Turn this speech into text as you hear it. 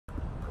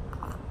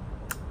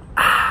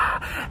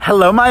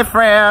Hello, my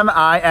fam.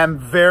 I am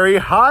very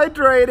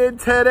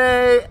hydrated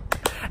today,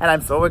 and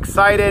I'm so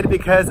excited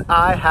because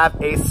I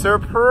have a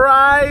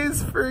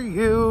surprise for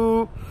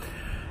you.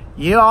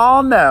 You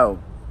all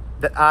know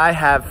that I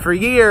have for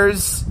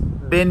years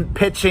been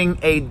pitching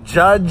a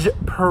Judge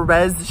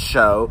Perez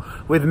show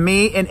with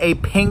me in a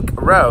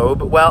pink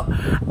robe. Well,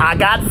 I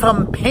got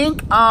some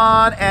pink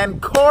on and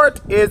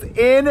court is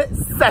in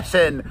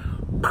session.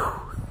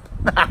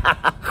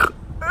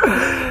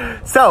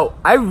 So,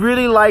 I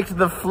really liked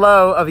the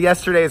flow of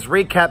yesterday's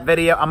recap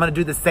video. I'm gonna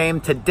do the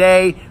same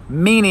today,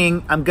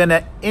 meaning I'm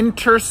gonna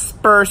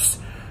intersperse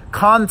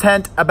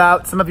content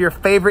about some of your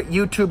favorite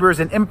YouTubers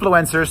and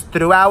influencers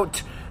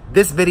throughout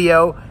this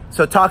video.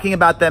 So talking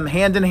about them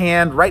hand in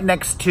hand, right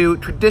next to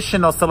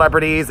traditional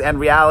celebrities and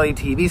reality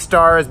TV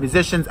stars,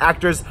 musicians,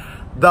 actors,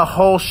 the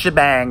whole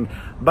shebang.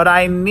 But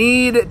I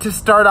need to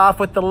start off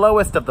with the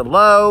lowest of the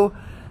low,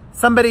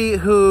 somebody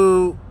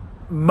who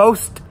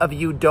most of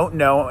you don't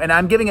know, and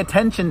I'm giving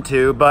attention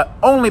to, but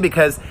only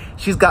because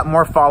she's got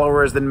more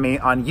followers than me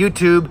on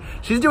YouTube.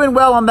 She's doing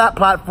well on that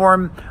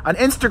platform. On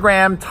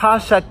Instagram,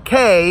 Tasha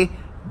K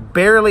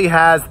barely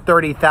has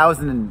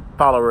 30,000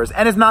 followers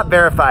and is not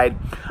verified.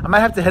 I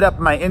might have to hit up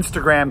my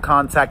Instagram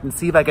contact and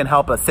see if I can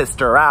help a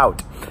sister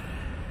out.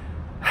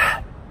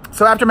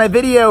 So after my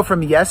video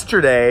from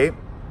yesterday,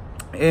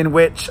 in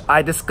which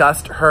I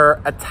discussed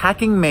her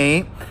attacking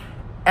me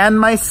and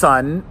my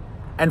son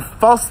and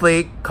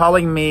falsely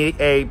calling me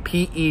a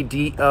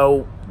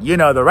pedo, you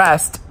know the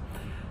rest,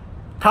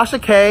 Tasha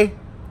K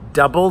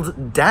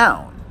doubled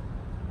down,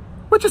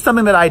 which is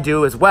something that I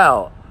do as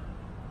well.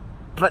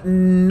 But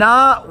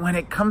not when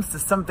it comes to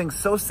something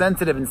so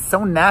sensitive and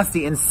so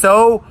nasty and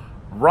so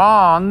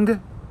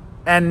wrong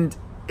and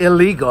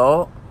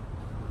illegal.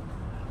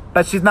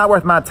 But she's not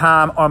worth my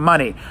time or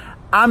money.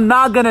 I'm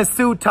not gonna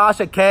sue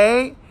Tasha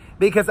K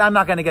because I'm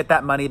not gonna get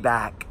that money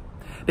back.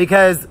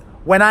 Because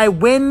when I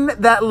win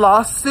that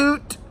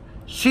lawsuit,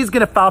 she's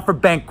gonna file for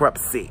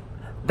bankruptcy.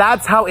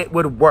 That's how it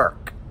would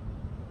work.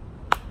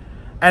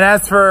 And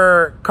as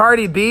for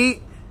Cardi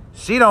B,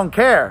 she don't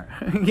care.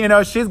 You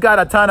know, she's got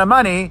a ton of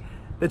money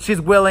that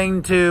she's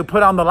willing to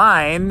put on the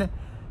line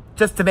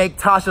just to make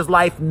Tasha's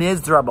life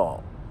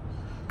miserable.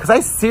 Because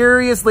I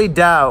seriously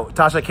doubt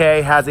Tasha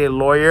K has a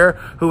lawyer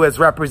who is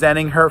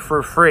representing her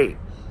for free.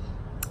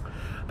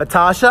 But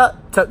Tasha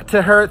took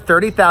to her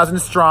 30,000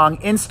 strong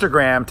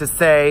Instagram to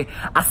say,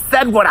 I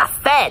said what I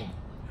said,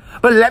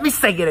 but let me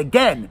say it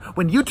again.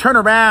 When you turn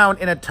around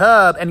in a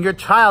tub and your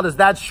child is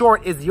that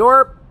short, is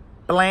your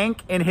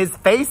blank in his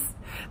face?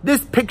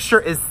 This picture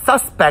is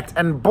suspect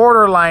and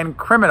borderline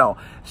criminal.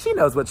 She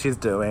knows what she's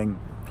doing.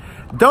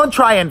 Don't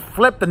try and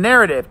flip the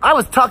narrative. I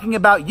was talking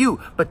about you,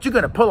 but you're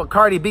gonna pull a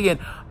Cardi B and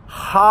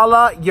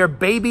holla your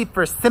baby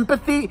for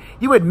sympathy?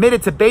 You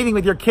admitted to bathing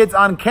with your kids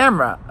on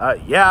camera.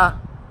 Yeah.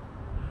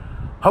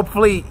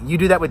 Hopefully you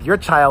do that with your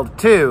child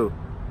too,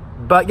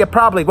 but you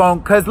probably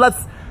won't, because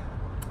let's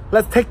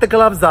take the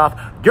gloves off.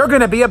 You're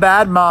gonna be a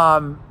bad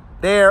mom.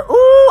 There,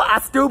 ooh, I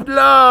stooped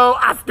low,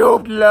 I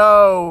stooped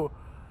low.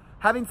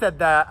 Having said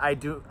that,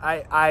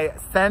 I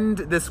send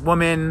this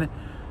woman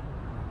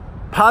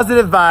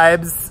positive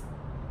vibes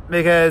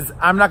because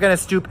I'm not gonna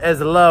stoop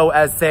as low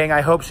as saying I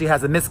hope she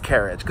has a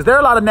miscarriage, because there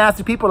are a lot of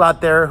nasty people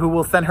out there who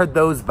will send her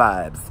those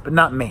vibes, but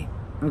not me,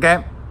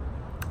 okay?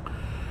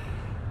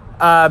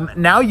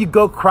 Now you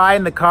go cry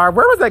in the car.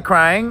 Where was I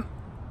crying?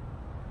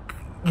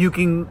 You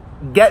can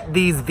get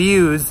these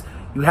views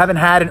you haven't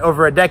had in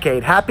over a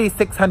decade. Happy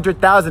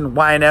 600,000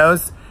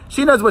 winos.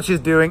 She knows what she's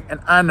doing,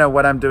 and I know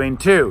what I'm doing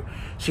too.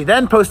 She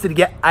then posted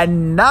yet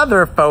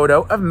another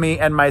photo of me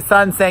and my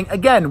son saying,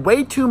 again,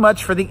 way too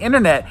much for the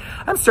internet.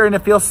 I'm starting to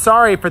feel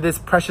sorry for this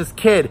precious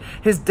kid.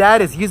 His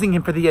dad is using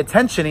him for the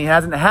attention he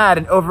hasn't had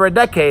in over a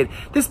decade.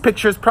 This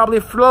picture is probably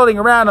floating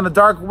around on the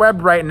dark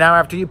web right now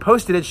after you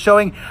posted it,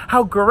 showing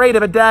how great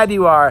of a dad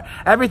you are.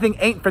 Everything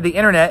ain't for the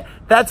internet.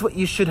 That's what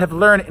you should have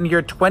learned in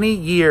your 20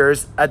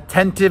 years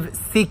attentive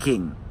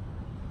seeking.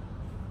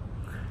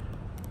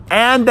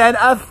 And then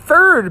a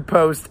third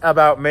post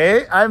about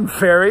me. I'm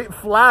very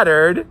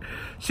flattered.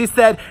 She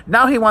said,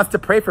 now he wants to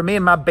pray for me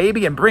and my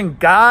baby and bring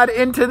God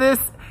into this.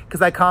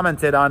 Because I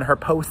commented on her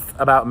posts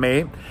about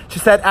me. She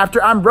said,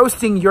 after I'm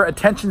roasting your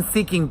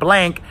attention-seeking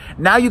blank,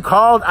 now you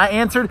called, I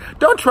answered.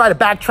 Don't try to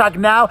backtrack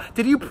now.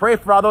 Did you pray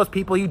for all those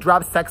people you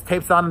dropped sex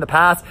tapes on in the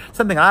past?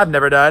 Something I've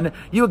never done.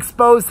 You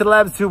exposed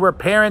celebs who were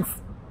parents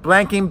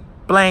blanking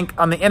blank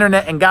on the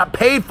internet and got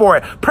paid for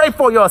it. Pray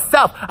for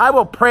yourself. I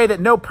will pray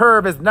that no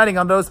perv is nutting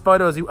on those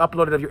photos you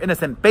uploaded of your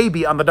innocent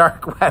baby on the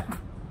dark web.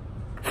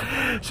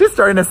 She's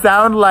starting to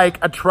sound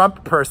like a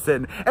Trump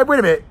person. And wait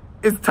a minute,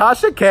 is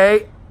Tasha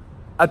K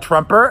a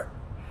Trumper?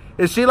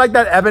 Is she like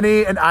that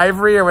Ebony and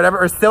Ivory or whatever,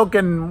 or Silk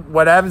and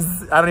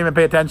whatevs? I don't even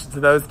pay attention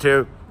to those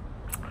two.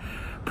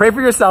 Pray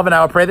for yourself, and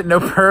I will pray that no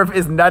perv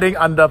is nutting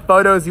on the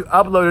photos you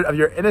uploaded of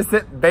your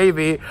innocent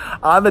baby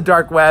on the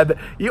dark web.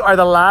 You are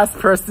the last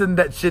person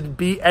that should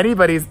be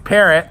anybody's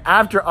parent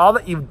after all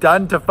that you've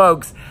done to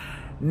folks.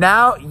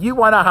 Now you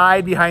want to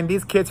hide behind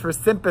these kids for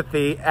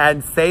sympathy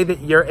and say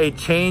that you're a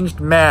changed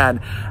man.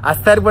 I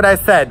said what I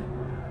said.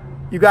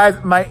 You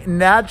guys, my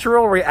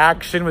natural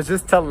reaction was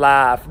just to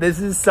laugh. This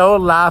is so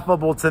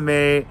laughable to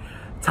me.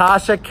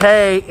 Tasha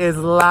K is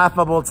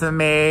laughable to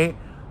me.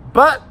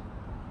 But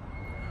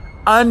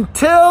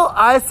until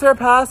I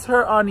surpass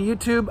her on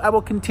YouTube, I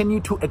will continue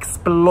to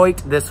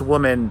exploit this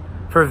woman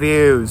for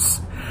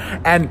views.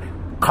 And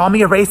call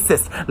me a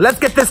racist. Let's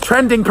get this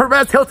trending.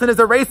 Perez Hilton is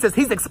a racist.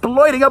 He's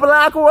exploiting a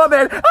black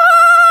woman.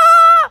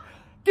 Ah!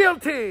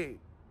 Guilty.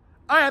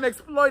 I am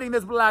exploiting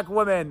this black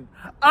woman.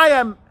 I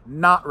am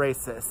not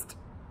racist.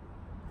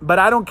 But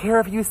I don't care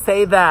if you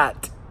say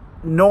that.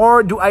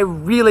 Nor do I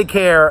really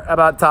care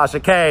about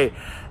Tasha K.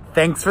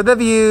 Thanks for the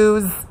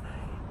views.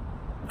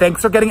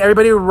 Thanks for getting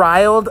everybody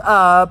riled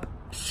up.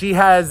 She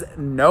has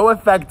no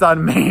effect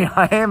on me.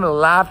 I am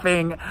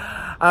laughing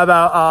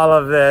about all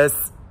of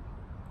this.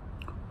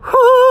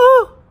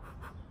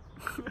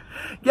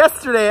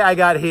 Yesterday I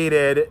got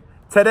heated.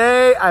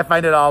 Today I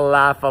find it all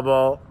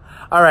laughable.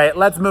 All right,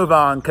 let's move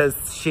on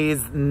because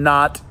she's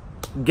not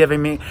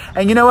giving me.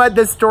 And you know what?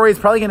 This story is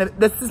probably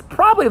this is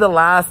probably the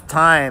last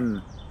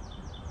time,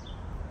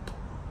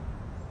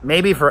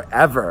 maybe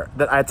forever,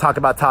 that I talk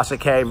about Tasha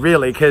K,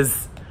 really,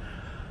 because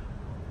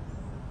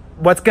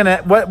what's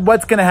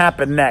gonna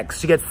happen next?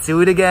 She gets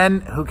sued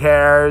again? Who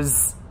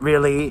cares?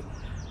 Really?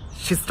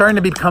 She's starting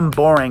to become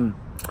boring.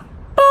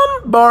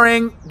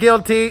 Boring,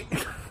 guilty.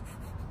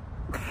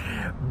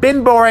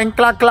 Been boring,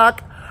 clock,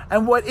 clock.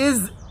 And what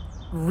is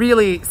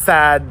really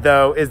sad,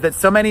 though, is that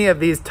so many of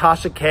these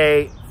Tasha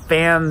K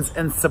fans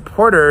and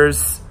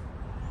supporters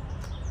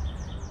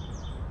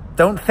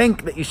don't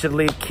think that you should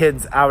leave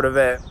kids out of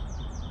it.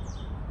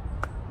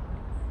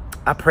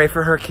 I pray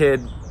for her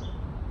kid.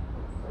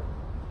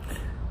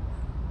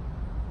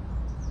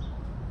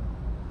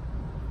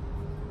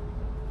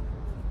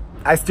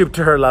 I stooped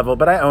to her level,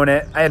 but I own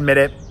it. I admit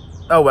it.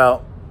 Oh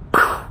well.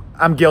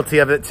 I'm guilty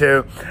of it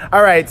too.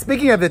 All right,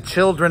 speaking of the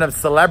children of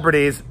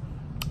celebrities,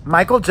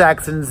 Michael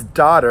Jackson's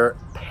daughter,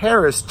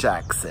 Paris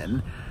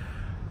Jackson,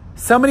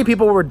 so many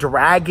people were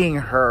dragging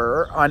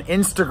her on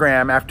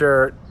Instagram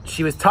after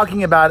she was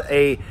talking about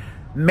a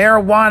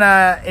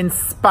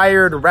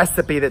marijuana-inspired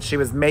recipe that she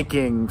was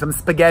making, some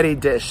spaghetti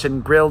dish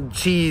and grilled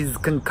cheese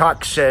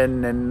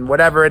concoction and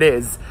whatever it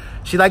is.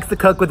 She likes to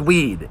cook with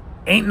weed.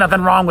 Ain't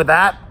nothing wrong with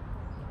that.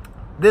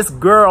 This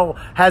girl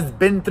has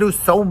been through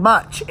so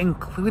much,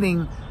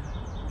 including,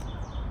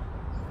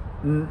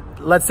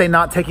 let's say,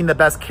 not taking the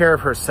best care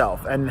of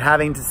herself and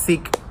having to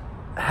seek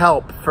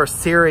help for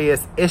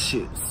serious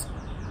issues.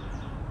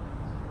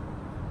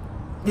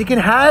 You can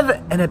have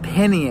an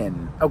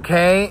opinion,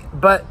 okay?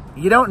 But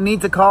you don't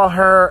need to call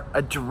her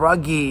a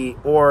druggie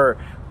or,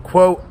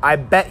 quote, I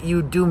bet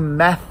you do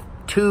meth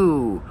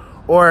too,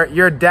 or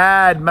your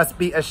dad must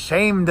be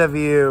ashamed of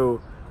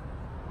you.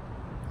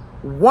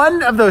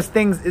 One of those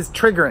things is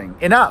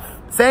triggering enough.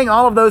 Saying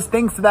all of those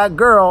things to that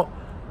girl.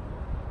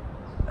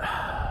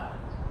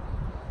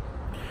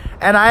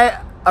 And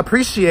I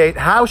appreciate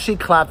how she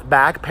clapped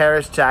back,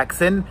 Paris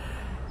Jackson,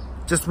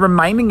 just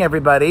reminding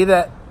everybody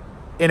that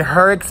in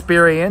her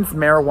experience,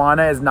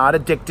 marijuana is not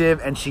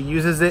addictive and she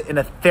uses it in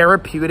a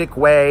therapeutic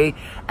way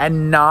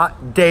and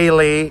not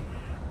daily.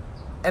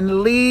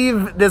 And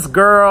leave this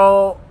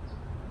girl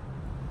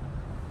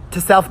to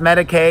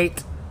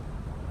self-medicate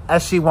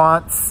as she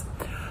wants.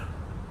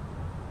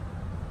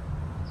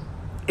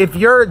 If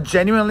you're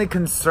genuinely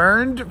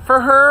concerned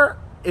for her,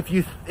 if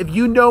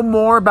you know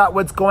more about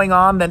what's going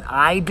on than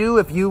I do,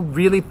 if you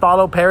really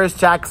follow Paris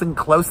Jackson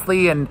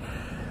closely and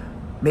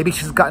maybe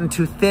she's gotten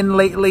too thin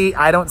lately,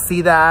 I don't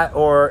see that,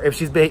 or if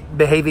she's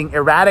behaving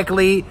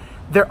erratically,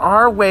 there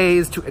are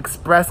ways to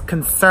express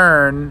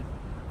concern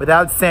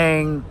without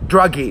saying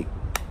druggie.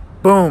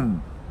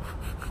 Boom.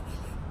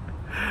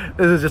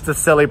 This is just a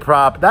silly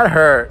prop. That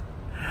hurt.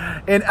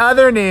 In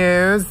other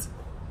news,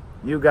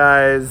 you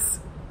guys,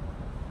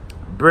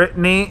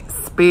 Britney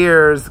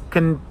Spears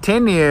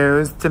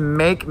continues to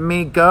make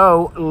me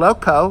go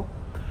loco.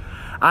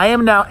 I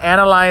am now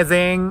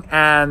analyzing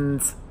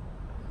and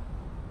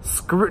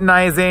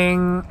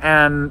scrutinizing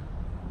and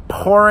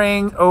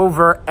poring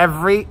over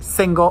every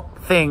single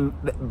thing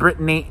that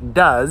Britney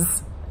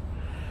does.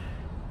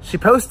 She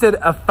posted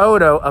a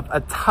photo of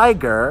a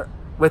tiger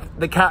with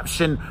the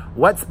caption,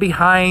 "What's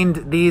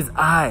behind these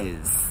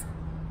eyes?"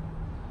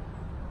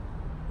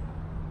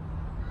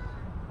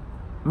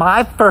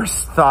 My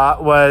first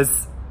thought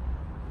was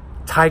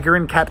tiger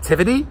in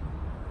captivity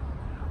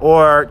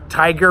or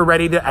tiger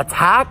ready to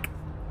attack.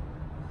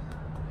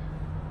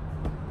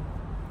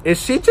 Is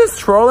she just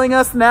trolling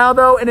us now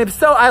though? And if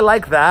so, I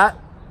like that.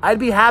 I'd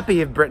be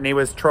happy if Britney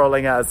was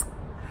trolling us.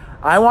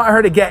 I want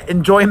her to get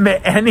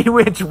enjoyment any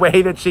which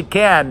way that she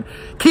can.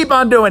 Keep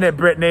on doing it,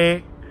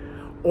 Britney.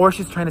 Or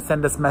she's trying to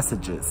send us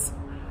messages.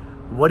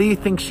 What do you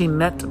think she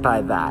meant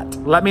by that?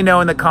 Let me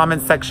know in the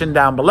comments section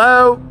down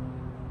below.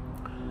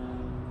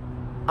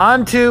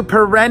 On to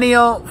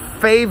perennial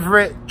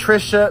favorite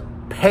Trisha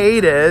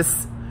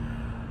Paytas,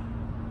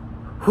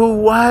 who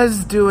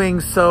was doing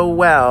so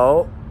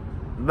well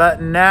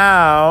but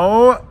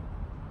now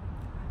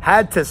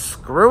had to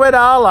screw it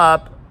all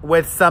up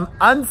with some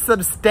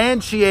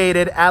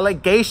unsubstantiated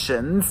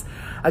allegations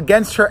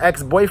against her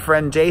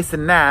ex-boyfriend,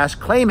 Jason Nash,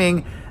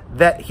 claiming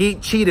that he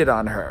cheated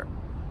on her.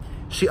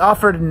 She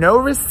offered no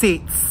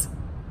receipts,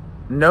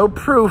 no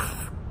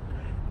proof,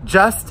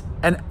 just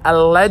an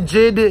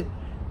alleged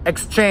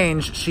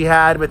exchange she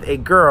had with a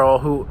girl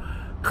who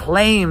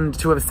claimed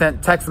to have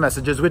sent text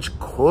messages, which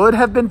could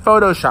have been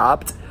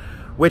photoshopped,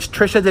 which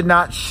Trisha did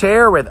not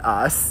share with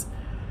us,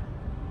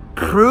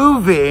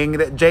 proving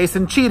that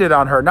Jason cheated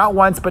on her, not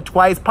once, but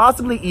twice,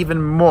 possibly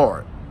even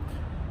more.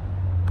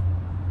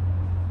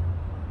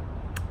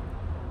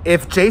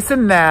 If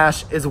Jason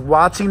Nash is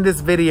watching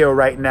this video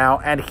right now,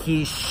 and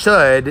he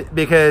should,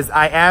 because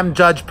I am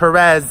Judge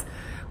Perez,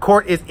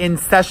 court is in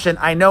session,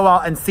 I know all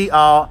and see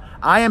all,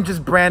 I am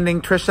just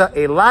branding Trisha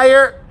a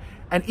liar,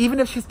 and even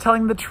if she's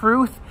telling the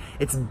truth,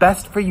 it's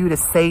best for you to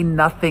say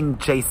nothing,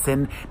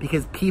 Jason,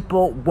 because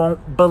people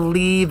won't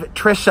believe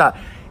Trisha.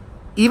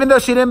 Even though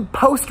she didn't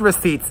post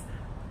receipts,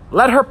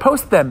 let her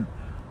post them.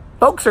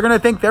 Folks are gonna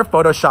think they're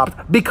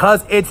photoshopped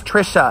because it's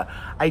Trisha.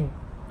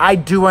 I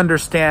do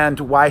understand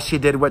why she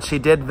did what she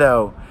did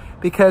though,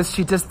 because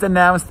she just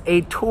announced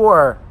a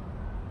tour.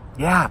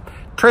 Yeah,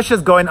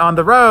 Trisha's going on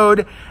the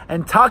road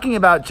and talking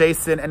about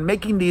Jason and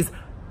making these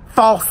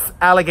false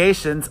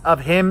allegations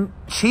of him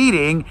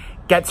cheating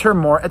gets her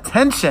more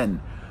attention.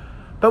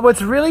 But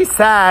what's really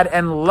sad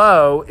and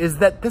low is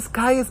that this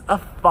guy is a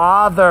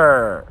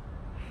father.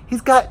 He's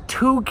got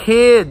 2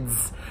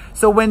 kids.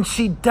 So when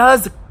she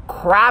does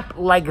crap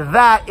like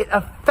that, it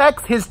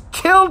affects his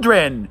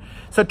children.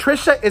 So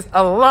Trisha is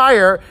a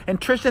liar,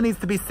 and Trisha needs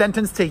to be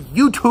sentenced to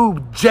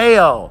YouTube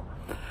jail.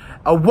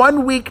 A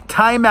 1-week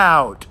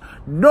timeout.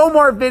 No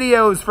more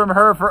videos from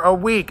her for a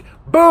week.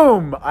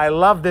 Boom! I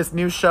love this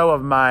new show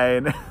of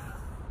mine.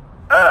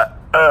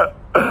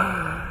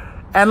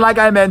 And like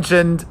I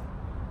mentioned,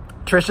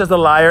 Trisha's a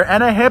liar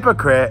and a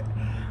hypocrite,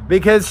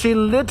 because she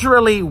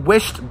literally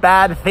wished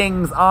bad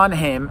things on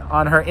him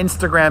on her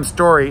Instagram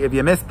story, if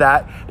you missed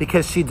that,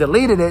 because she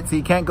deleted it, so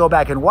you can't go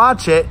back and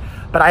watch it.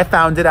 But I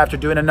found it after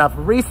doing enough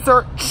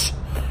research.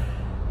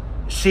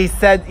 She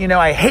said, you know,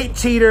 I hate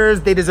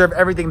cheaters. They deserve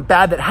everything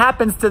bad that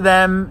happens to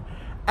them.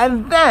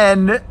 And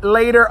then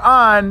later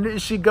on,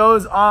 she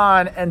goes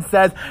on and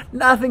says,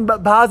 nothing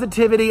but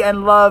positivity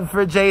and love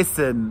for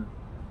Jason.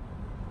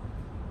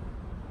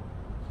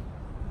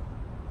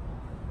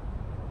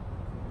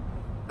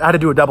 I had to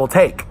do a double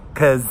take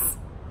because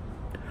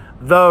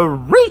the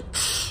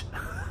reach.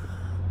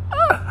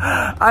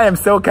 I am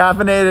so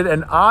caffeinated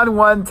and on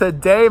one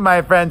today,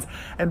 my friends.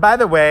 And by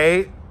the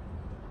way,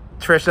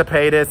 Trisha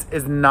Paytas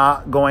is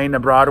not going to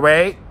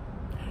Broadway.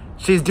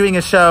 She's doing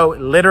a show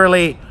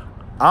literally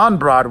on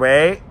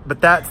Broadway,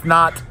 but that's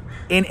not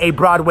in a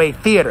Broadway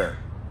theater.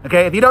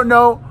 Okay, if you don't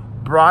know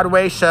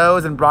Broadway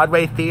shows and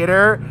Broadway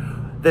theater,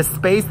 the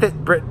space that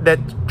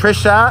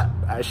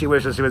Trisha, she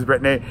wishes she was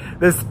Britney,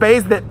 the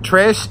space that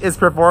Trish is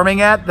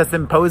performing at, the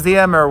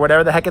Symposium or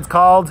whatever the heck it's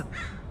called,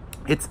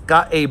 it's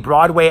got a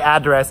Broadway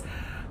address,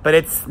 but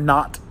it's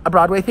not a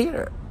Broadway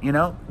theater, you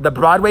know? The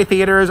Broadway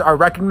theaters are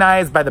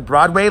recognized by the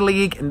Broadway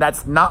League, and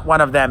that's not one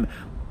of them.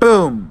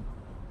 Boom.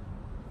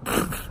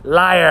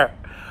 Liar.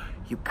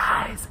 You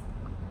guys,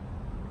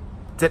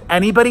 did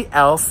anybody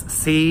else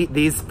see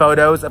these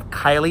photos of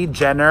Kylie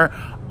Jenner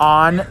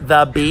on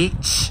the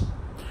beach?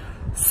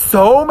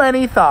 So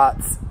many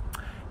thoughts.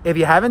 If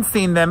you haven't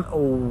seen them,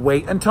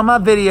 wait until my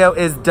video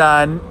is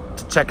done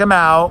to check them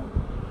out.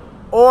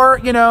 Or,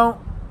 you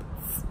know,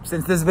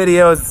 since this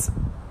video is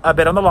a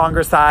bit on the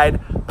longer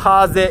side,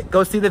 pause it,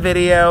 go see the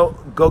video,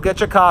 go get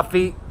your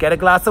coffee, get a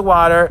glass of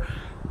water,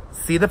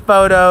 see the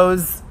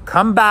photos,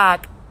 come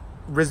back,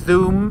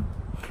 resume.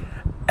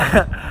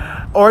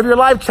 Or if you're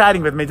live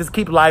chatting with me, just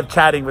keep live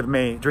chatting with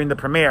me during the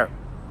premiere.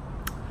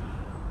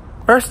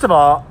 First of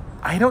all,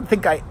 I don't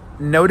think I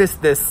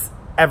noticed this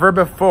ever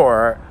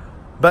before,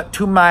 but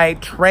to my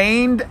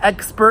trained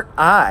expert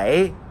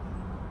eye,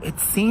 it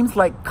seems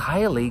like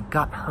Kylie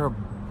got her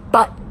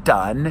butt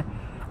done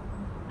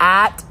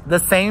at the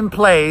same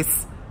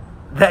place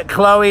that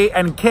Khloe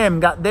and Kim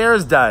got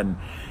theirs done.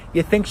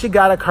 You think she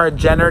got a Kardashian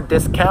Jenner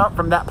discount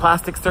from that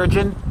plastic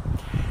surgeon?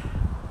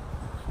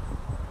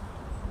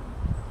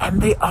 And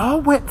they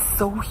all went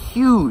so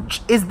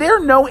huge. Is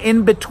there no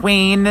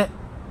in-between?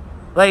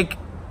 Like,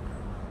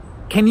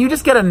 can you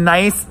just get a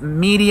nice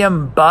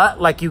medium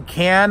butt like you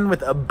can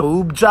with a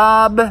boob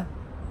job?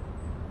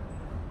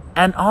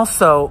 And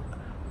also,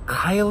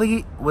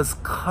 Kylie was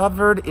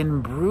covered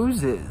in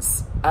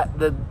bruises at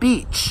the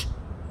beach.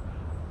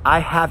 I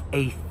have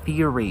a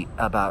theory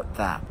about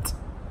that.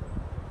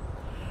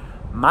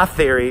 My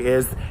theory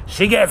is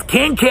she gets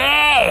kinky.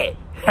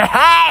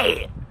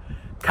 Hey!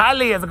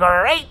 Kylie is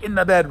great in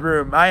the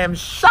bedroom. I am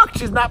shocked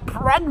she's not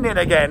pregnant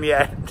again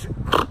yet.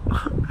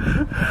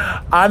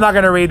 I'm not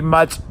going to read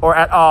much or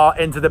at all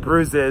into the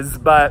bruises,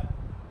 but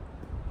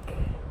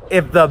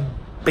if the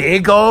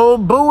big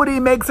old booty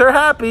makes her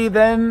happy,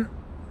 then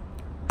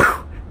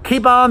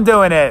keep on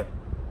doing it.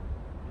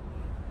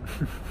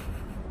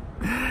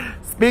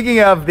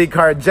 Speaking of the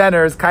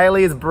Jenners,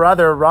 Kylie's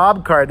brother,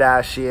 Rob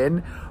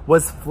Kardashian,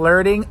 was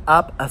flirting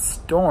up a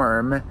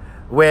storm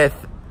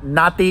with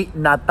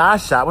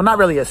Natasha. Well, not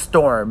really a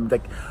storm,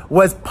 like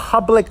was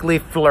publicly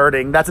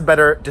flirting. That's a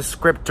better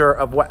descriptor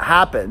of what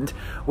happened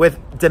with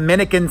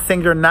Dominican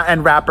singer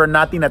and rapper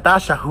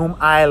Natasha, whom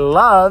I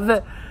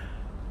love.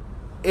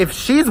 If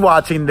she's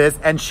watching this,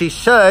 and she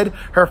should,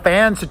 her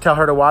fans should tell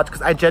her to watch,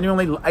 because I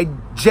genuinely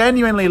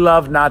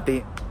love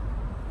Natti.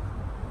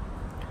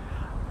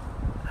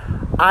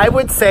 I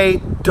would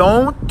say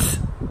don't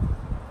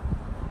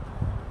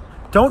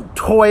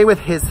toy with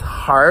his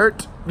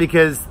heart,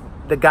 because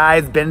the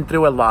guy's been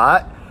through a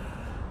lot,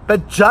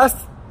 but just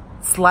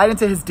slide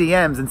into his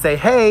DMs and say,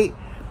 hey,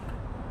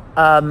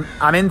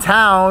 I'm in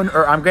town,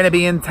 or I'm going to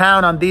be in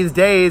town on these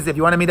days if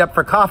you want to meet up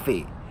for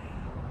coffee.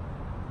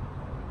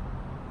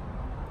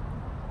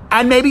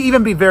 And maybe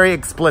even be very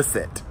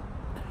explicit.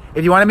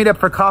 If you want to meet up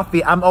for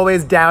coffee, I'm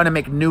always down to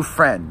make new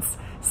friends.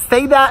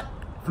 Say that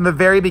from the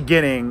very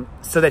beginning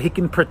so that he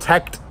can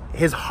protect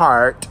his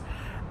heart.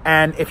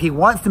 And if he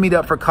wants to meet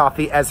up for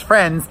coffee as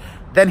friends,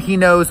 then he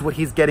knows what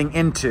he's getting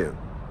into.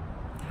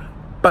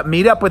 But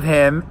meet up with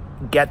him,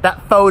 get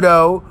that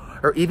photo,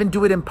 or even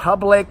do it in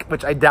public,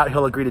 which I doubt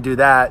he'll agree to do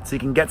that. So you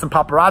can get some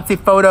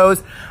paparazzi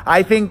photos.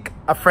 I think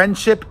a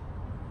friendship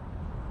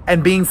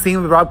and being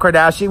seen with Rob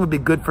Kardashian would be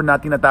good for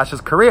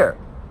Natasha's career.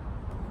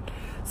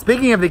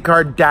 Speaking of the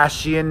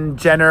Kardashian,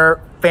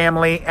 Jenner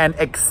family and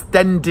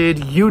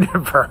extended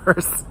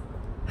universe,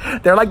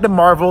 they're like the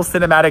Marvel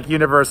Cinematic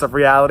Universe of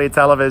reality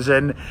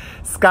television.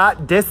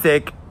 Scott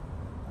Disick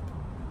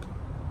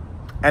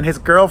and his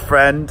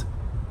girlfriend,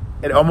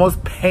 it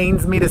almost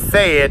pains me to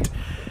say it,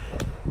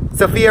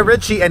 Sofia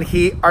Richie and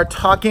he are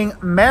talking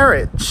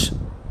marriage.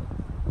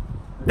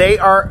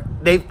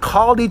 They've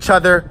called each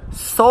other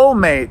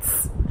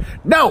soulmates.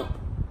 No!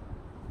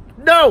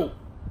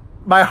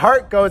 My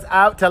heart goes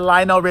out to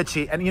Lionel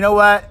Richie. And you know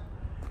what?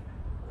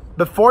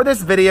 Before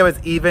this video is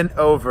even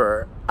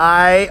over,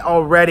 I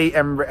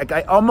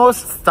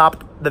almost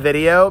stopped the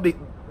video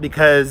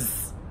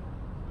because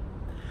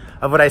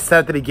of what I said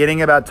at the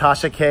beginning about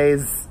Tasha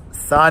K's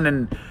son,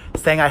 and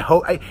saying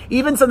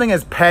even something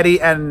as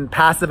petty and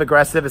passive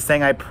aggressive as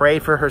saying I pray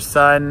for her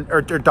son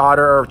or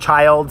daughter or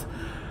child.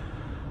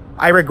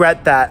 I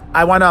regret that.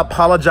 I want to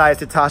apologize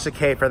to Tasha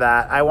K for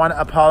that. I want to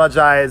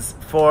apologize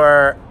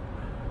for...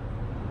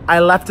 I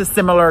left a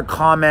similar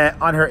comment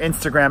on her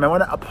Instagram. I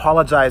want to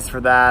apologize for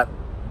that.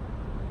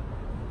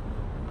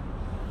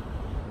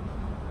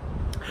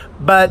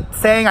 But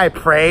saying I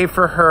pray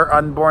for her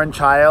unborn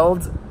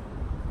child,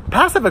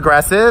 passive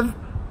aggressive,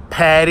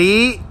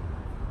 petty,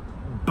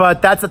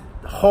 but that's a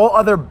whole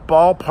other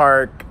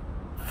ballpark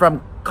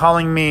from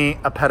calling me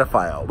a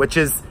pedophile, which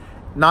is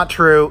not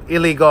true,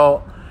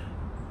 illegal.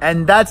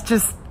 And that's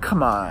just,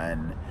 come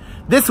on.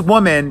 This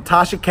woman,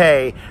 Tasha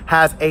K,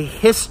 has a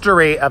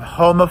history of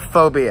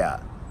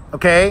homophobia,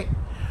 okay?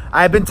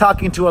 I've been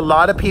talking to a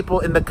lot of people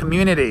in the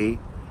community,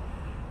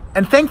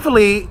 and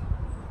thankfully,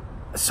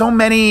 so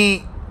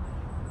many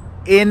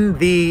in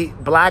the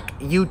Black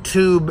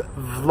YouTube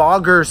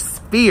vlogger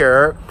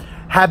sphere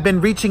have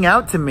been reaching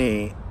out to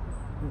me.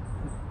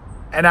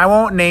 And I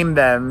won't name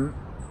them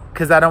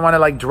because I don't want to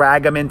like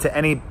drag them into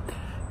any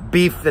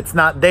beef that's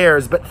not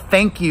theirs, but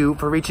thank you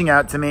for reaching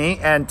out to me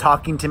and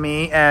talking to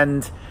me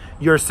and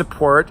your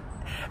support.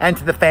 And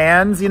to the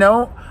fans, you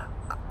know,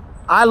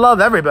 I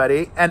love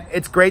everybody, and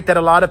it's great that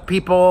a lot of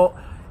people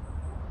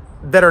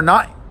that are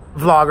not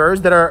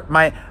vloggers, that are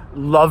my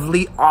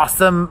lovely,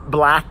 awesome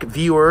Black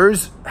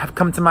viewers, have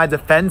come to my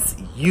defense.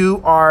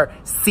 You are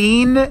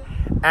seen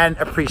and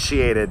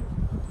appreciated.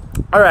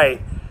 All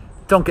right,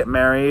 don't get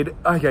married.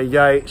 Ay, ay,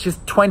 ay. She's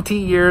 20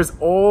 years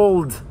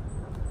old.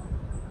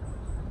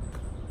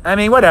 I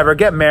mean, whatever,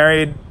 get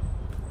married.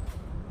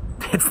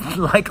 It's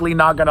likely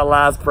not gonna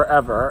last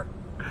forever.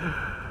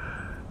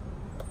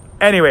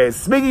 Anyways,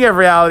 speaking of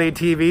reality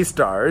TV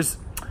stars,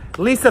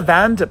 Lisa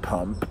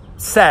Vanderpump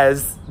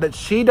says that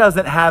she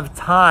doesn't have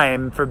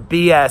time for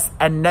BS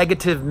and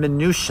negative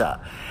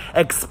minutia,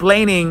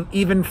 explaining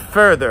even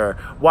further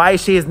why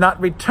she is not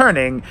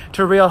returning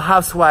to Real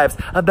Housewives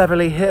of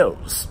Beverly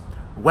Hills.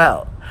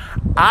 Well,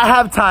 I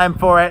have time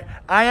for it.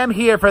 I am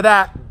here for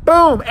that.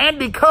 Boom,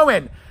 Andy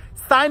Cohen.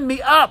 Sign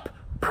me up.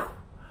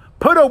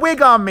 Put a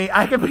wig on me.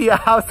 I can be a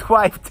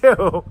housewife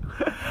too.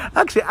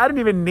 Actually, I don't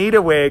even need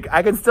a wig.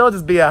 I can still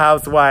just be a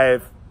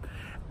housewife.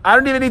 I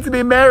don't even need to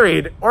be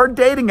married or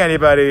dating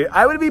anybody.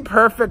 I would be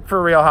perfect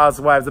for Real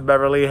Housewives of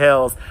Beverly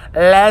Hills.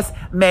 Let's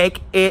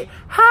make it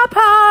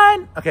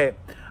happen. Okay,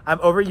 I'm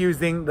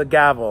overusing the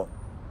gavel.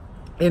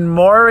 In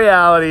more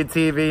reality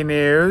TV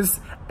news,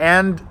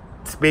 and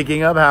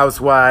speaking of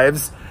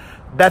housewives,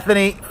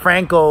 Bethenny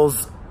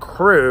Frankel's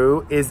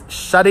crew is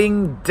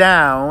shutting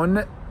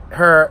down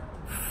her,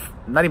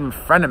 not even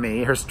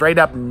frenemy, her straight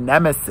up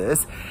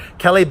nemesis,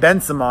 Kelly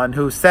Bensimin,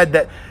 who said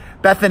that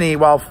Bethenny,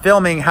 while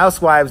filming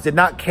Housewives, did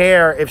not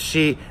care if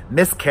she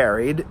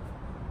miscarried,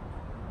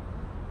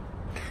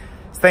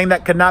 saying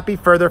that could not be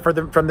further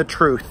from the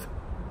truth.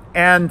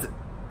 And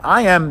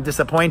I am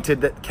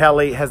disappointed that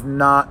Kelly has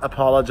not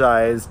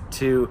apologized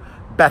to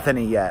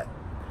Bethany yet.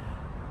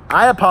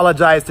 I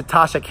apologized to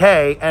Tasha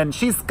K, and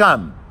she's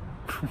scum.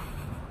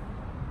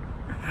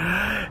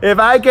 If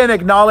I can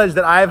acknowledge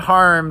that I've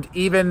harmed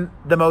even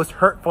the most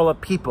hurtful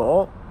of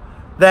people,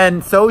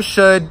 then so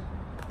should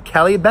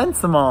Kelly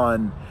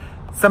Bensimin.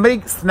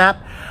 Somebody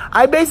snap.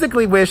 I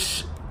basically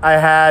wish I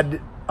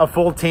had a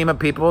full team of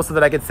people so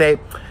that I could say,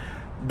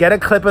 get a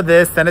clip of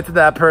this, send it to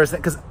that person.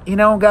 Because, you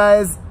know,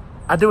 guys,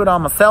 I do it all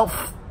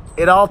myself.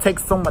 It all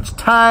takes so much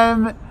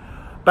time.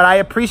 But I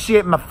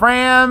appreciate my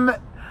fam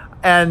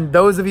and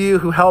those of you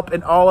who help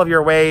in all of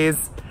your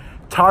ways.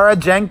 Tara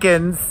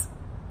Jenkins.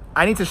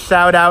 I need to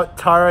shout out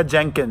Tara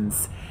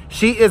Jenkins.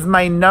 She is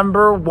my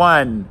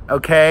 #1,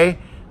 okay?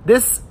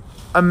 This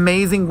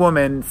amazing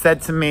woman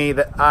said to me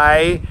that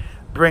I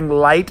bring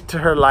light to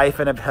her life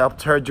and have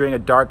helped her during a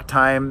dark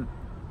time.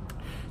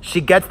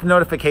 She gets the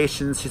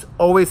notifications. She's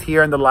always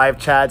here in the live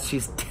chat.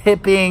 She's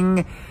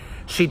tipping.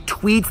 She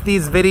tweets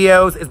these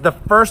videos, is the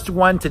first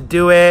one to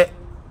do it.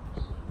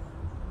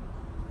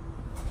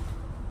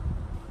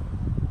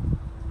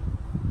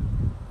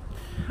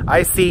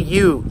 I see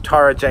you,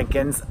 Tara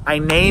Jenkins. I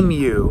name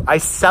you. I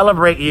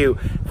celebrate you.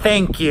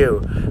 Thank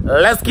you.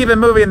 Let's keep it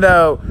moving,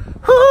 though.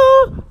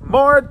 Woo!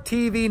 More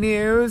TV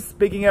news.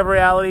 Speaking of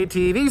reality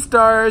TV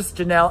stars,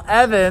 JENELLE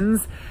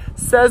EVANS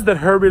says that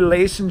her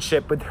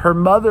relationship with her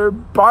mother,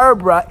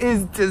 Barbara,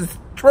 is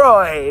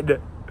destroyed.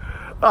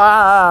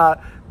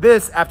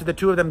 This after the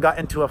two of them got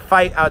into a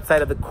fight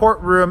outside of the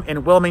courtroom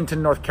in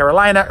Wilmington, North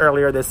Carolina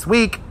earlier this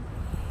week.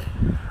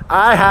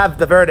 I have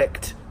the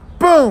verdict.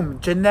 Boom!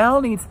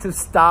 JENELLE needs to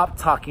stop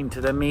talking to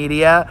the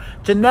media.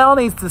 JENELLE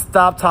needs to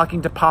stop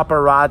talking to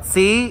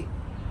paparazzi.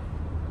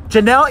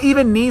 JENELLE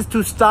even needs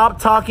to stop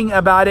talking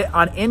about it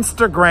on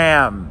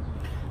Instagram.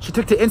 She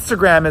took to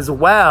Instagram as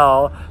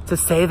well to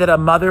say that a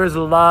mother's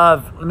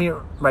love. Let me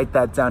write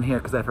that down here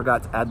because I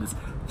forgot to add this.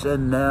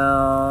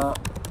 JENELLE,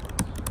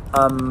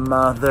 a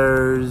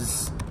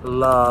mother's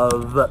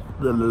love.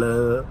 Blah,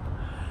 blah.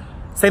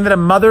 Saying that a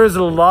mother's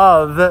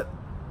love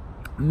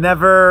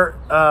never,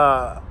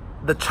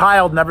 the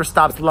child never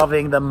stops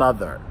loving the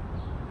mother.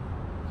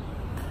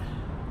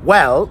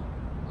 Well,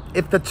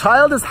 if the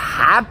child is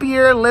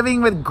happier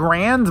living with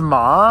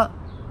grandma,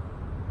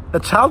 the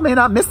child may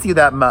not miss you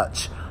that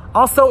much.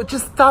 Also,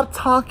 just stop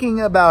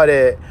talking about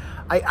it.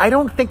 I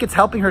don't think it's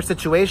helping her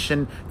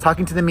situation,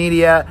 talking to the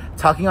media,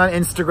 talking on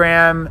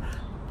Instagram.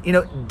 You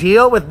know,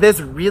 deal with this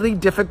really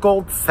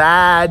difficult,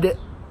 sad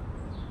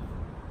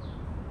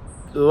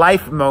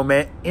life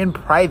moment in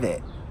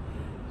private.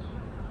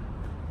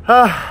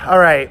 All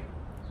right.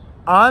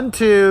 On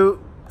to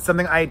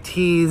something I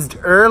teased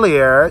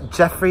earlier,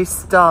 Jeffree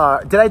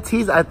Star. Did I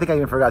tease? I think I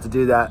even forgot to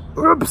do that.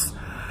 Oops.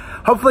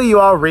 Hopefully you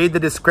all read the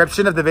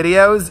description of the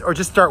videos or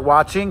just start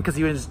watching because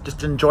you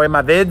just enjoy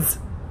my vids.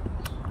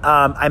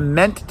 I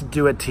meant to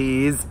do a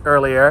tease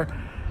earlier.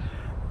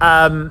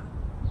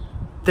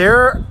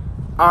 There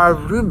are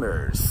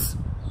rumors,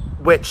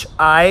 which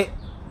I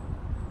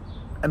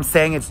am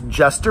saying it's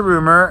just a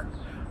rumor.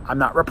 I'm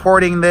not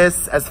reporting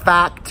this as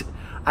fact.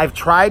 I've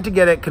tried to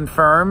get it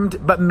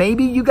confirmed, but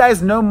maybe you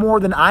guys know more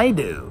than I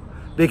do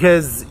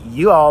because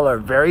you all are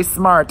very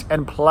smart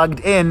and plugged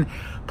in.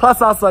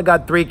 Plus, also, I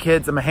got 3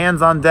 kids. I'm a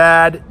hands-on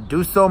dad,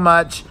 do so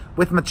much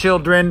with my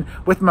children,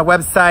 with my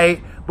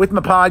website, with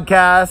my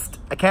podcast.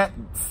 I can't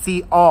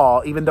see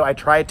all, even though I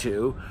try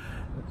to.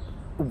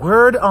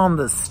 Word on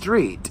the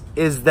street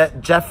is that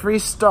Jeffree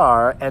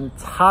Star and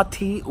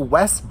Tati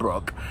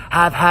Westbrook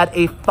have had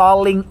a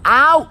falling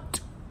out.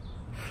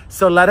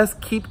 So let us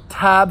keep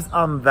tabs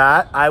on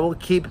that. I will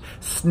keep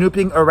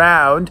snooping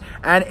around.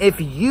 And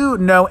if you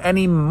know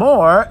any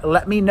more,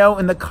 let me know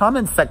in the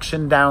comments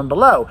section down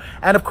below.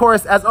 And of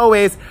course, as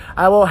always,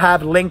 I will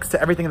have links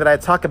to everything that I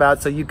talk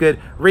about so you could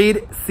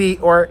read, see,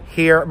 or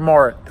hear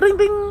more. Ding,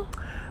 ding.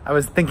 I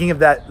was thinking of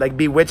that like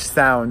Bewitched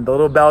sound, the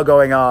little bell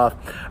going off.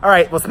 All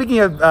right, well,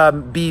 speaking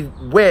of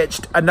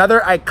Bewitched,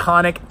 another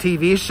iconic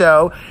TV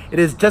show, it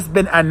has just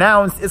been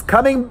announced, is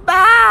coming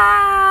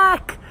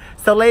back.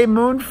 Soleil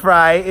Moon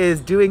Frye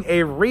is doing a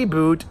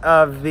reboot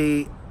of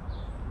the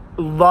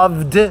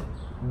beloved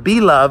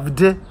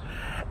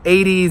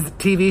 80s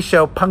TV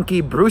show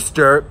Punky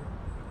Brewster.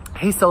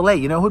 Hey Soleil,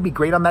 you know who'd be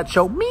great on that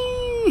show?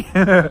 Me!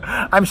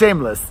 I'm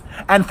shameless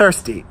and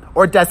thirsty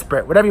or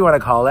desperate, whatever you want to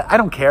call it. I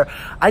don't care.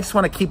 I just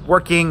want to keep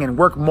working and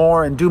work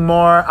more and do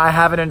more. I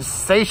have an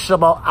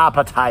insatiable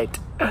appetite.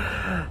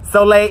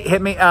 Soleil,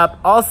 hit me up.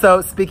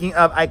 Also, speaking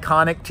of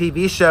iconic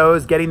TV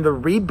shows getting the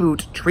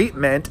reboot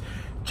treatment,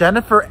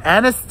 Jennifer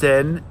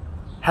Aniston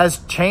has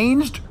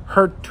changed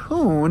her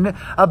tune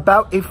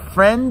about a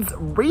Friends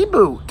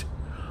reboot.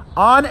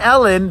 On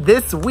Ellen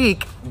this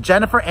week,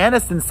 Jennifer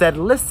Aniston said,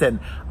 listen,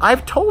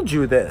 I've told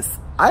you this.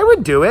 I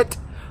would do it.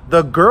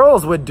 The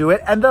girls would do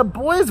it and the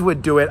boys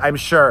would do it, I'm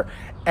sure.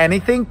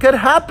 Anything could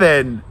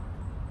happen.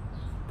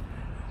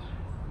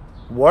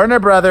 Warner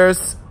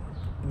Brothers,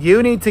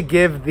 you need to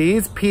give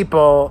these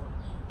people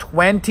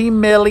 $20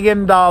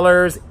 million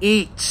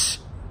each,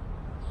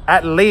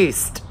 at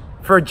least.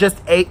 for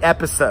just 8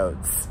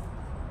 episodes.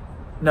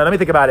 No, let me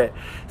think about it.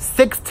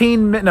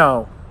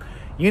 No,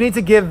 you need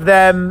to give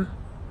them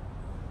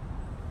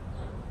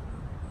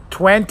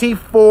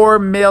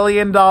 $24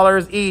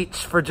 million each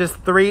for just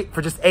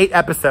 8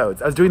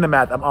 episodes. I was doing the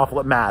math. I'm awful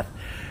at math.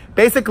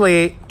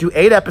 Basically, do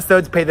 8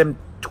 episodes, pay them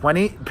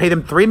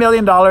 $3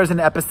 million an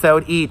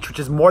episode each, which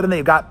is more than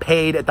they got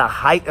paid at the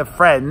height of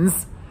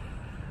Friends,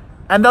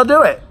 and they'll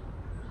do it.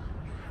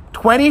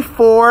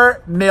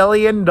 $24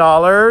 million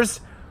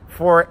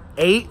for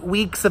 8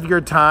 weeks of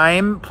your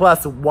time,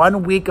 plus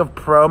 1 week of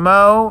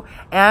promo,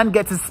 and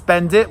get to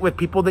spend it with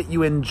people that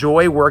you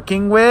enjoy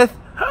working with.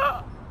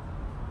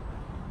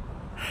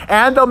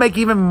 And they'll make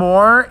even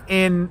more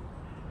in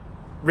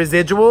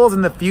residuals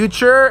in the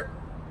future.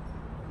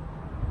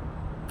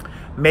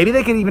 Maybe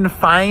they could even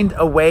find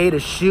a way to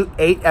shoot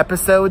 8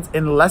 episodes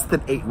in less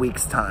than 8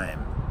 weeks' time.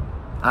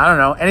 I don't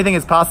know. Anything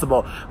is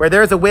possible. Where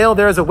there's a will,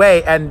 there's a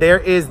way. And there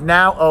is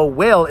now a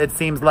will, it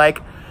seems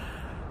like.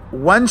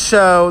 One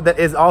show that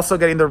is also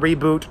getting the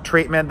reboot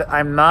treatment that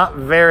I'm not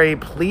very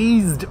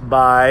pleased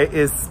by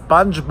is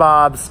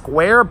SpongeBob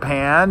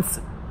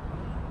SquarePants.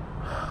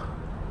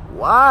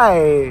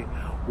 Why?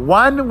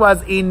 1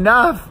 was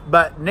enough,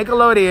 but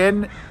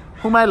Nickelodeon,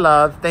 whom I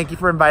love, thank you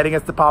for inviting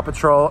us to Paw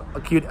Patrol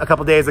a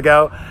couple days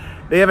ago.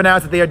 They have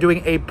announced that they are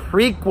doing a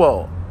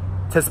prequel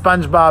to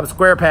SpongeBob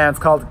SquarePants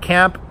called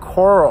Camp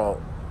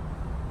Coral.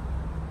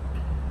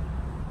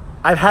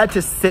 I've had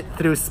to sit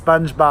through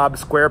SpongeBob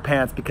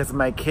SquarePants because of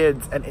my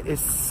kids, and it is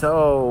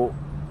so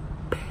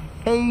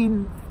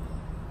painful.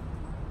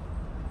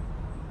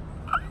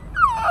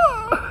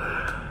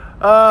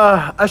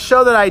 A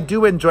show that I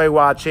do enjoy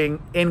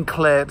watching in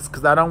clips,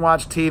 because I don't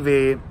watch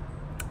TV,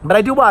 but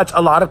I do watch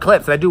a lot of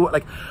clips.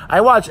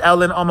 I watch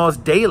Ellen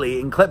almost daily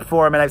in clip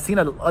form, and I've seen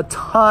a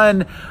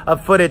ton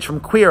of footage from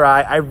Queer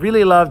Eye. I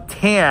really love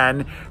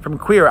Tan from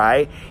Queer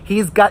Eye.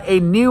 He's got a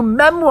new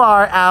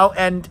memoir out,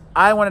 and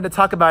I wanted to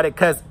talk about it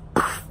because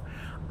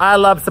I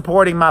love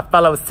supporting my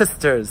fellow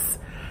sisters.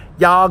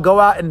 Y'all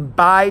go out and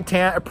buy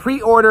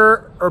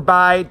pre-order or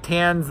buy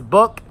Tan's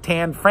book,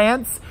 Tan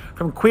France,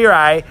 from Queer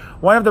Eye.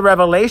 One of the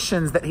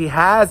revelations that he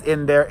has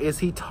in there is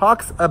he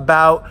talks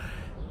about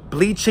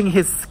bleaching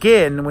his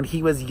skin when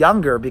he was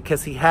younger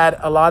because he had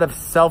a lot of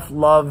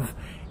self-love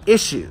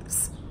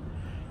issues.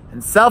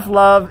 And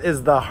self-love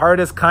is the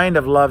hardest kind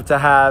of love to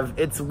have.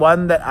 It's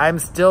one that I'm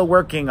still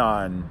working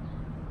on.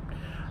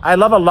 I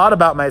love a lot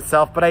about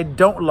myself, but I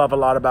don't love a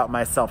lot about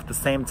myself at the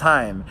same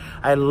time.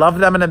 I love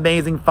that I'm an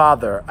amazing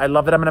father. I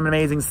love that I'm an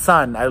amazing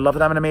son. I love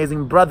that I'm an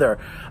amazing brother.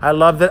 I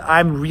love that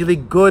I'm really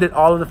good at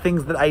all of the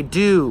things that I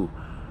do.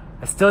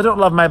 I still don't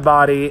love my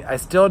body. I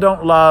still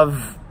don't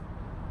love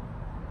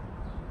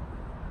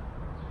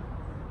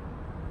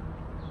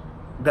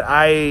that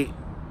I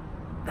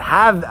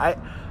have.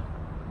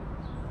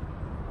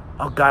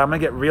 Oh God, I'm gonna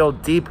get real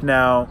deep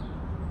now.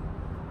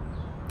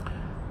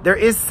 There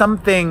is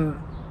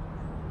something,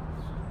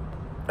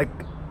 like,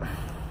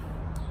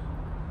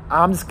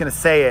 I'm just gonna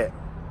say it.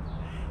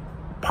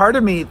 Part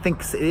of me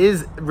thinks it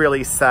is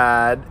really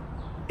sad.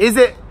 Is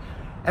it?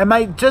 Am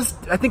I just,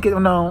 I think it,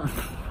 no.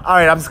 All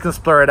right, I'm just gonna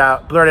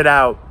blurt it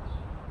out.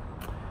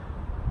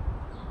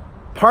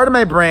 Part of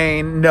my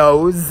brain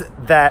knows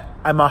that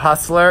I'm a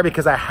hustler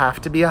because I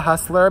have to be a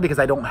hustler, because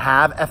I don't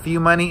have a few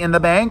money in the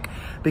bank,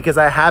 because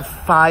I have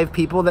 5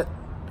 people that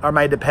are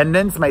my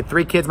dependents, my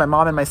 3 kids, my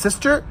mom and my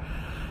sister.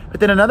 But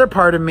then another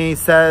part of me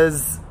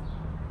says,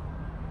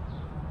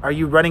 are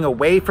you running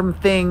away from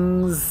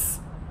things?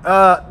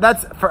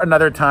 That's for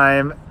another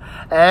time.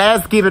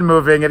 Let's keep it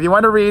moving. If you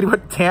want to read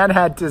what Tan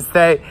had to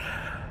say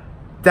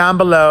down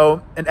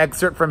below, an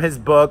excerpt from his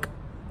book,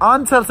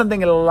 on to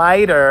something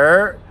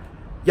lighter.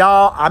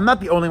 Y'all, I'm not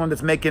the only one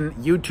that's making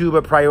YouTube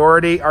a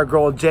priority. Our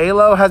girl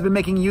J-Lo has been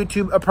making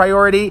YouTube a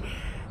priority.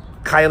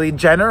 Kylie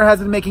Jenner has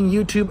been making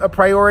YouTube a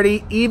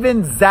priority.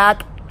 Even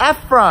Zac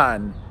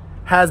Efron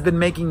has been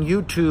making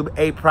YouTube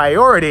a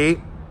priority.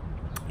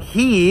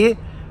 He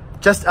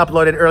just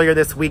uploaded earlier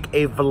this week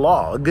a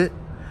vlog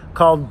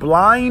called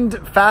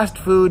Blind Fast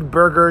Food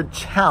Burger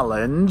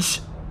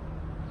Challenge.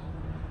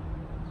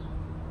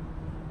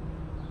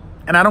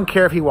 And I don't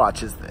care if he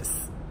watches this.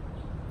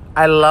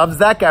 I love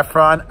Zac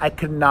Efron. I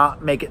could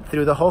not make it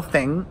through the whole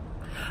thing.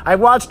 I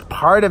watched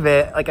part of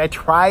it. Like, I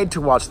tried to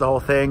watch the whole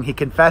thing. He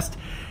confessed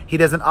he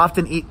doesn't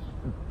often eat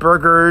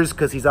burgers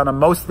because he's on a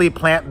mostly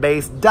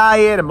plant-based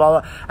diet and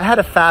blah, blah. I had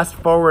to fast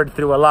forward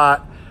through a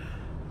lot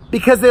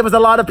because there was a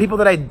lot of people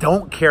that I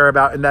don't care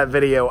about in that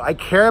video. I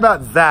care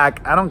about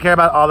Zac. I don't care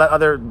about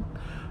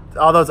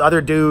all those other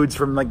dudes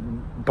from like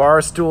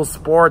Barstool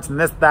Sports and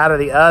this, that, or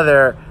the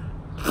other.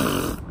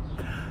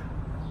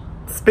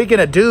 Speaking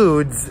of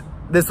dudes,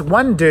 this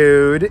one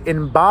dude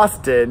in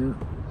Boston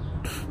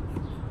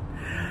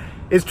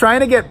is trying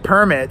to get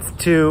permits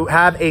to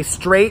have a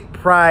straight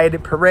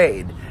pride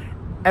parade.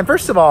 And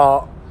first of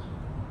all,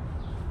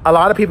 a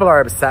lot of people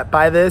are upset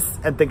by this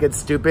and think it's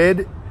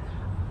stupid.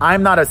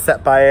 I'm not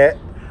upset by it.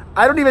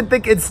 I don't even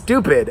think it's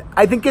stupid.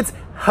 I think it's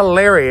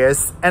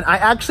hilarious. And I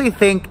actually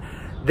think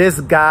this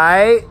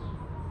guy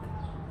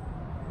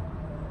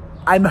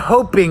I'm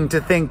hoping to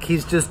think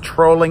he's just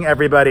trolling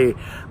everybody.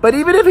 But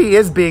even if he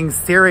is being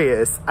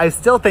serious, I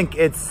still think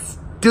it's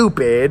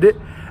stupid.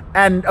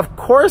 And of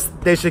course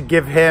they should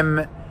give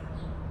him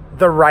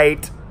the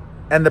right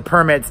and the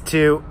permits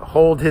to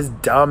hold his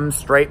dumb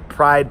straight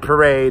pride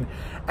parade.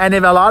 And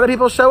if a lot of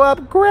people show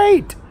up,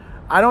 great.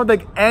 I don't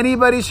think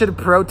anybody should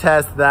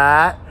protest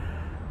that.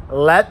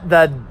 Let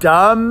the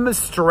dumb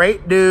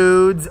straight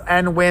dudes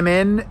and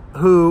women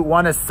who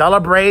want to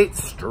celebrate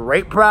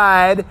straight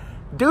pride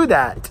do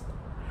that.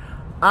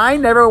 I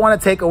never want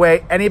to take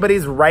away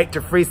anybody's right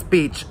to free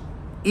speech,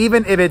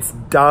 even if it's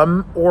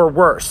dumb or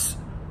worse,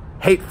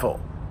 hateful.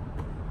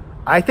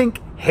 I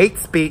think hate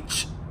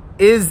speech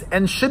is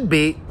and should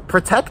be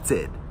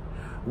protected.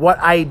 What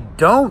I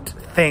don't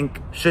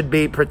think should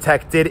be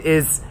protected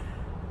is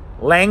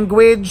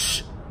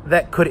language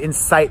that could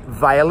incite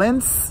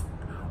violence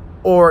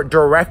or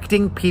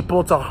directing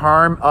people to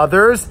harm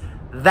others.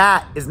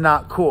 That is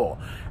not cool.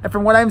 And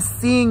from what I'm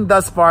seeing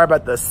thus far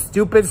about the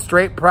stupid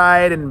straight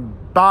pride in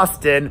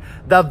Boston,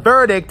 the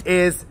verdict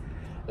is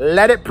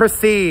let it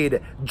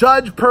proceed.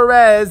 Judge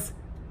Perez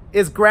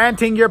is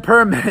granting your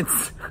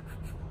permits.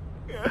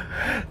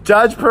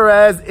 Judge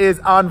Perez is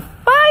on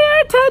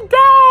fire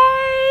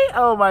today.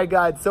 Oh my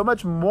God, so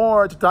much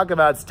more to talk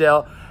about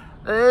still.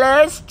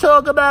 Let's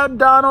talk about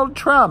Donald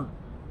Trump.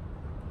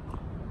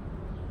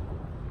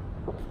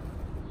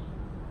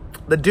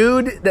 The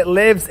dude that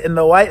lives in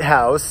the White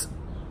House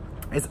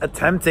is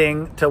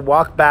attempting to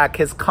walk back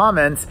his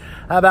comments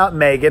about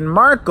Meghna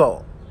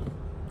Markle,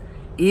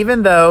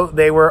 even though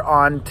they were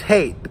on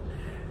tape.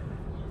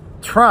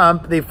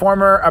 Trump, the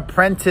former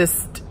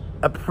apprentice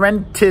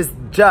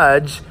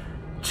judge,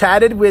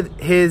 chatted with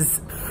his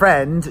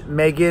friend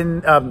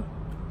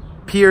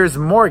Piers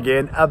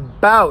Morgan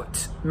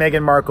about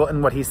Meghna Markle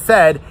and what he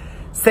said,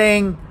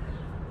 saying,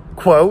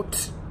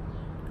 quote,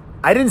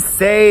 I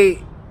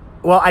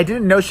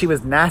didn't know she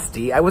was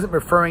nasty. I wasn't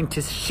referring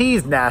to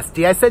she's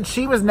nasty. I said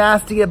she was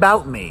nasty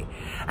about me.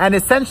 And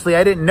essentially,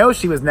 I didn't know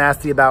she was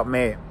nasty about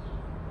me.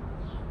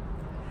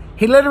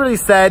 He literally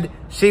said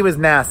she was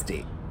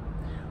nasty.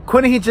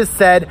 Couldn't he just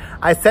said,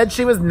 I said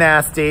she was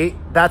nasty.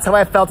 That's how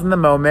I felt in the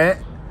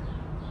moment.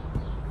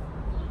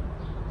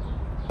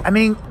 I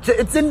mean,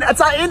 it's in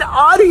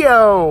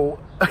audio.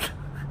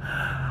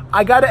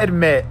 I gotta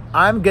admit,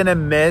 I'm gonna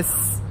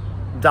miss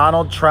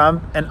Donald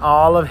Trump and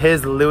all of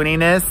his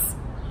looniness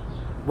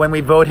when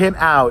we vote him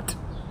out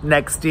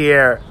next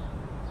year.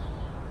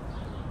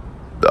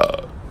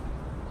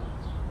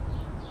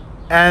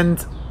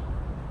 And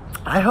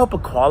I hope a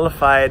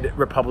qualified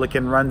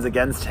Republican runs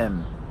against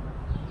him,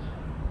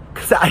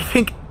 because I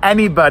think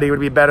anybody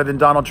would be better than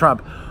Donald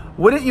Trump.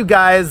 Wouldn't you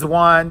guys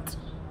want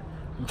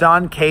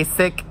John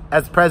Kasich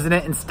as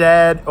president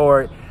instead,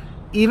 or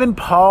even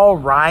Paul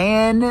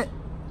Ryan?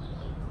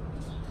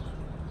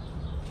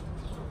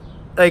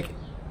 Like,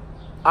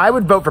 I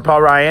would vote for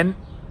Paul Ryan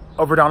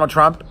over Donald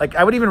Trump. Like,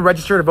 I would even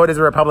register to vote as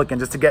a Republican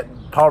just to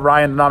get Paul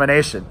Ryan the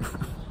nomination.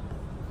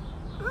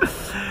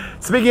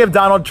 Speaking of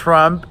Donald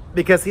Trump,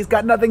 because he's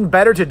got nothing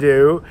better to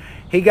do,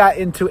 he got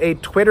into a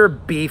Twitter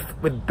beef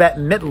with Bette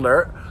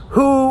Midler,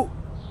 who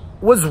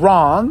was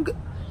wrong,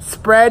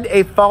 spread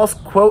a false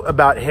quote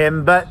about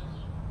him, but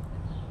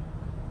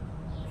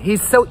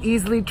he's so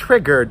easily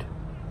triggered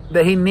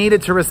that he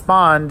needed to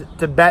respond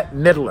to Bette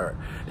Midler.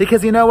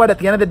 Because you know what? At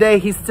the end of the day,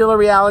 he's still a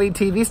reality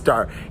TV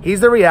star.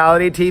 He's a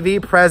reality TV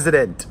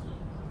president.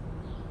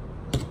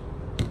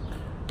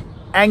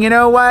 And you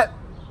know what?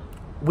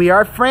 We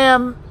are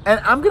fram. And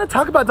I'm going to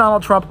talk about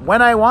Donald Trump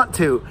when I want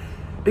to,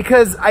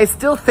 because I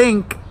still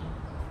think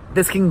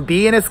this can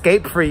be an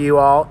escape for you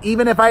all,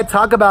 even if I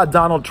talk about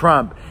Donald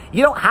Trump.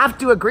 You don't have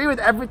to agree with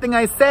everything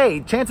I say.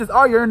 Chances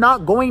are you're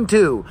not going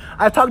to.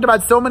 I've talked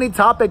about so many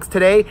topics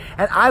today,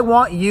 and I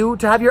want you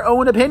to have your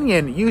own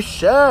opinion. You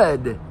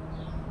should.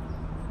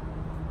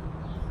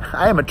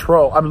 I am a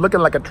troll. I'm looking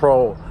like a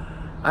troll.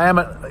 I am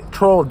a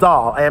troll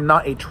doll. I am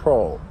not a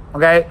troll.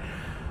 Okay?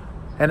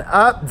 An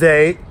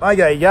update.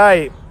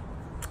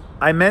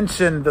 I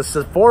mentioned the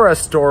Seohora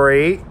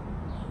story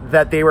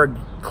that they are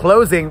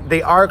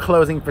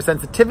closing for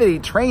sensitivity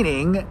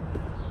training.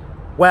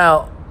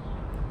 Well,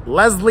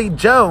 Leslie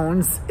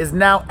Jones is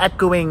now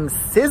echoing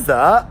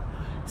SZA,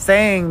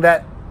 saying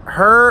that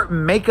her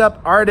makeup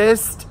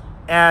artist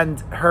and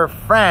her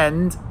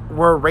friend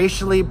were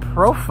racially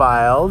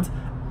profiled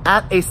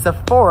at a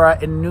Sephora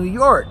in New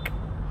York.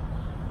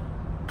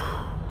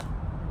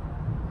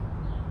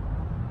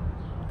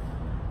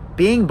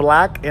 Being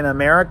black in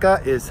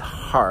America is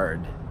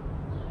hard.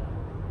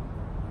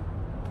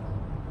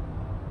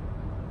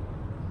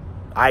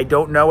 I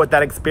don't know what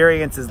that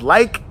experience is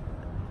like.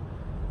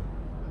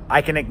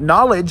 I can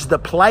acknowledge the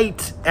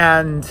plight,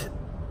 and,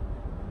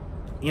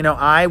 you know,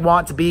 I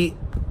want to be,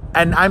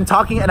 and I'm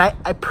talking, and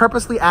I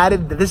purposely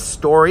added this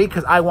story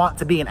because I want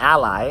to be an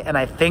ally, and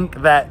I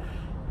think that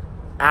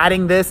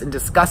adding this and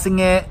discussing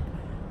it,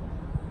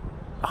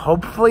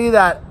 hopefully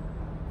that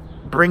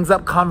brings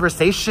up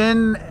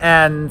conversation.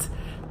 And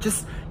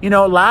just, you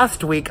know,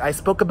 last week I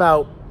spoke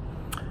about,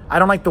 I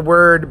don't like the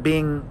word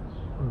being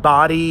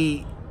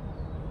body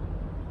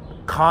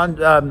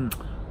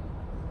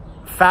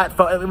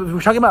we're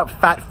talking about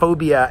fat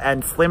phobia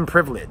and slim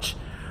privilege.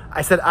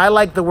 I said I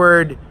like the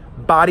word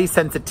body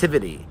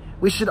sensitivity.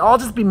 We should all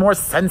just be more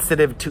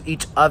sensitive to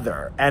each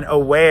other and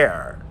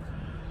aware.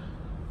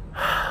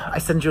 I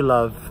send you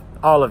love,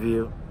 all of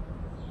you.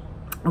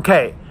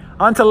 Okay,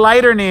 on to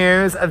lighter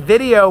news. A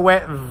video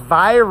went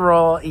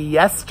viral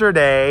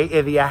yesterday.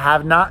 If you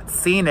have not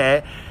seen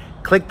it,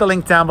 click the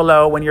link down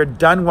below when you're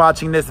done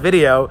watching this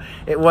video.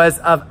 It was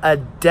of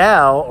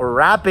ADELE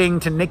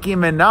rapping to Nicki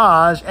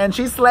MinaJ, and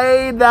she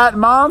slayed that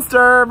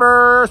monster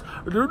verse.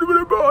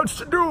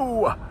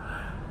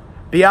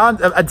 Beyond,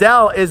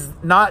 ADELE is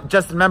not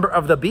just a member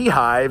of the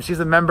Beehive,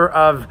 she's a member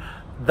of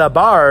the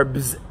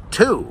Barbs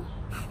too.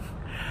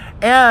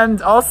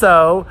 And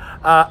also,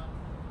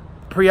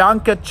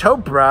 Priyanka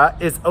Chopra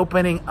is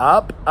opening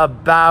up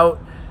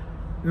about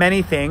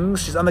many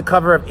things. She's on the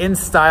cover of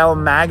InStyle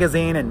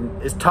magazine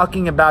and is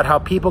talking about how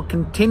people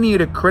continue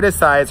to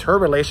criticize her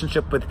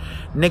relationship with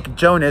Nick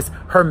Jonas,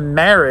 her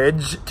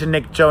marriage to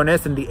Nick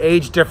Jonas, and the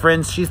age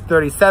difference. She's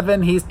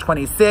 37, he's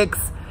 26.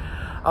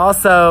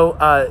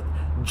 Also,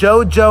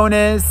 Joe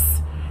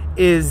Jonas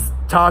is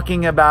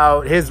talking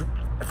about his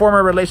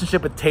former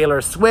relationship with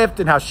Taylor Swift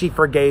and how she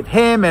forgave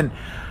him. And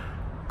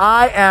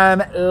I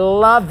am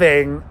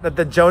loving that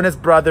the Jonas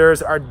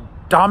Brothers are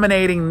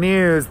dominating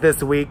news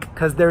this week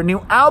because their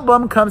new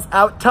album comes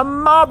out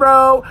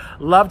tomorrow.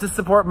 Love to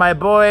support my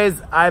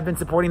boys. I've been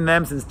supporting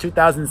them since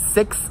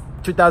 2006,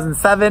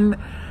 2007.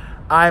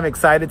 I'm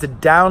excited to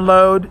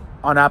download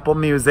on Apple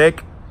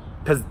Music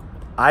because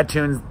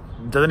iTunes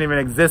doesn't even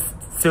exist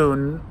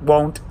soon,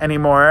 won't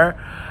anymore.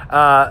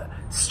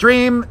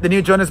 Stream the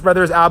new Jonas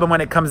Brothers album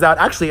when it comes out.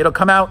 Actually, it'll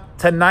come out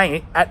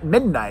tonight at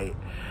midnight.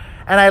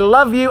 And I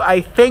love you.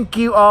 I thank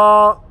you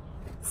all.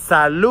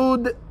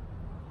 Salud.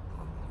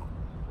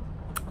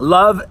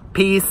 Love,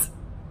 peace,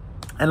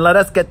 and let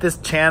us get this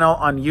channel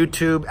on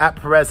YouTube at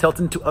Perez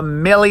Hilton to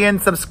 1 million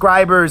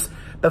subscribers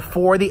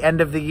before the end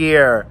of the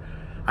year.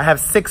 I have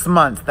 6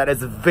 months. That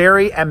is a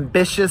very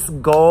ambitious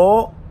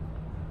goal,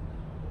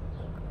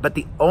 but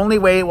the only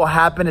way it will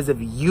happen is if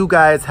you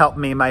guys help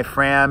me, my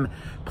fam.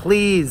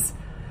 Please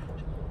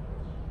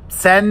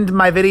send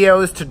my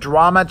videos to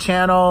drama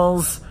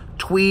channels,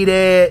 tweet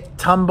it,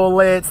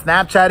 tumble it,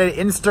 Snapchat it,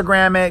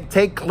 Instagram it,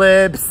 take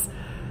clips.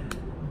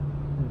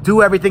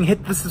 Do everything.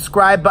 Hit the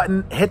subscribe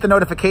button, hit the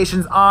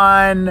notifications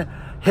on,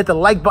 hit the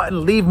like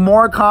button, leave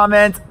more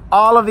comments,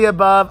 all of the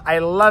above. I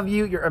love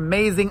you. You're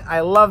amazing.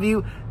 I love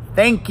you.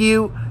 Thank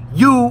you.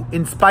 You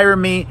inspire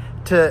me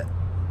to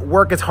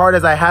work as hard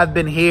as I have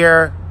been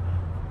here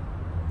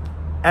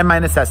and my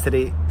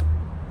necessity,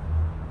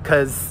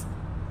 because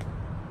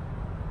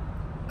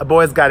a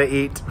boy's got to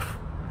eat.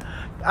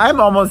 I'm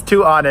almost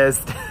too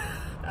honest.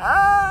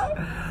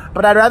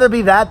 But I'd rather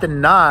be that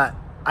than not.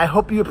 I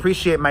hope you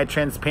appreciate my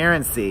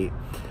transparency.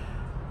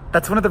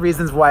 That's one of the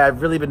reasons why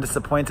I've really been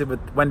disappointed with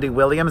Wendy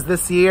Williams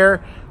this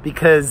year,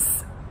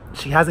 because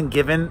she hasn't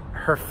given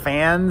her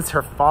fans,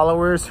 her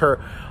followers,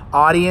 her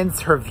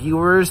audience, her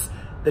viewers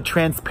the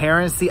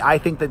transparency I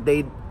think that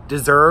they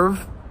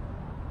deserve.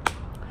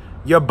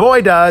 Your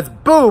boy does.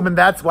 Boom. And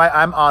that's why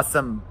I'm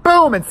awesome.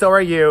 Boom. And so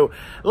are you.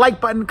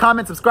 Like button,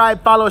 comment,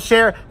 subscribe, follow,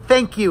 share.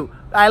 Thank you.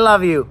 I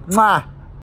love you. Mwah.